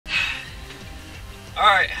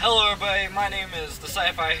Alright, hello everybody, my name is the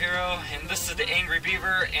Sci-Fi Hero, and this is the Angry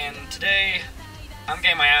Beaver, and today, I'm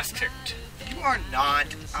getting my ass kicked. You are not.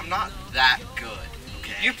 I'm not that good,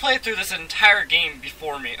 okay? You played through this entire game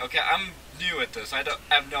before me, okay? I'm new at this, I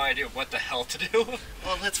have no idea what the hell to do.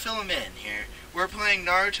 Well, let's fill him in here. We're playing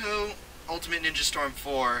Naruto Ultimate Ninja Storm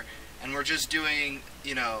 4, and we're just doing,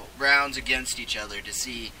 rounds against each other to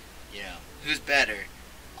see, who's better.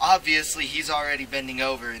 Obviously, he's already bending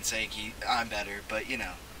over and saying I'm better, but,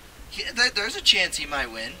 there's a chance he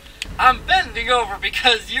might win. I'm bending over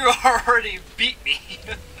because you already beat me.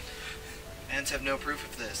 Fans have no proof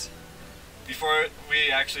of this. Before we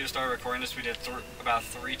actually started recording this, we did about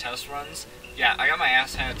 3 test runs. Yeah, I got my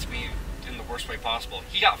ass handed to me in the worst way possible.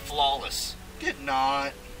 He got flawless. Did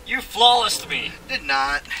not. You flawlessed me. Did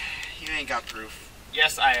not. You ain't got proof.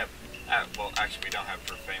 Yes, I have. Well, actually, we don't have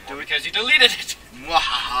proof anymore because you deleted it.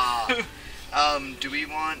 Mwahaha. Do we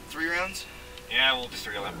want 3 rounds? Yeah, we'll do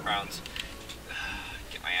 3 rounds.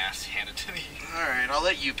 Get my ass handed to me. Alright, I'll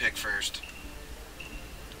let you pick first.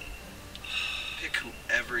 Pick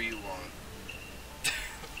whoever you want.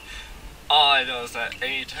 All I know is that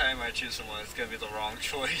any time I choose someone, it's gonna be the wrong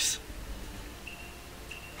choice.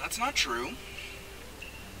 That's not true.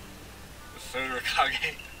 Third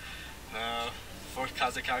Kage. No. Fourth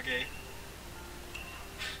Kazekage.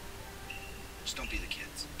 Just don't be the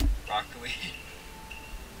kids. Broccoli.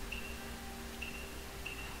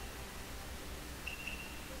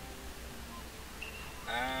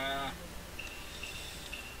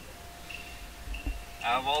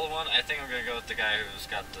 Out of all the one, I think I'm gonna go with the guy who's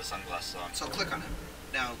got the sunglasses on. So click on him.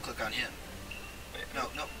 Now click on him. Wait, no,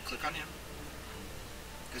 click on him.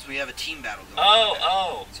 Because we have a team battle going on. Right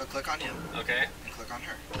oh! So click on him. Okay. And click on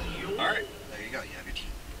her. Alright. There you go, you have your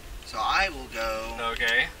team. So I will go...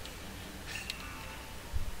 Okay.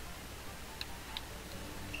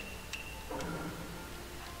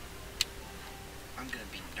 I'm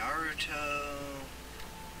gonna be Naruto...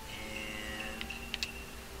 and...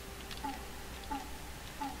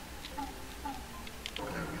 there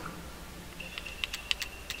we go.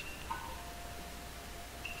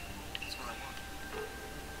 That's what I want.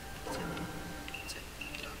 That's it.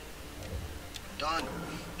 Done.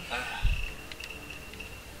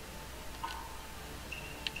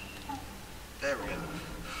 There we go.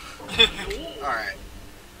 Alright.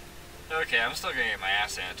 Okay, I'm still gonna get my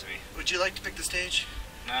ass handed to me. Would you like to pick the stage?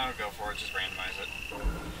 No, go for it, just randomize it.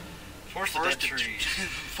 Forest of dead trees.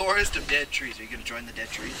 Forest of dead trees. Are you gonna join the dead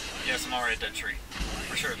trees? Yes, I'm already a dead tree.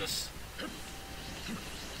 For sure this.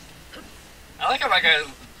 I like how my guy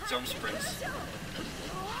jump sprints. I'm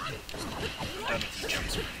done with these jump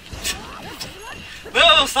sprints.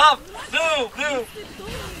 No, stop! No!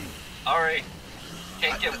 Alright.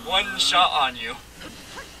 Can't get one shot on you.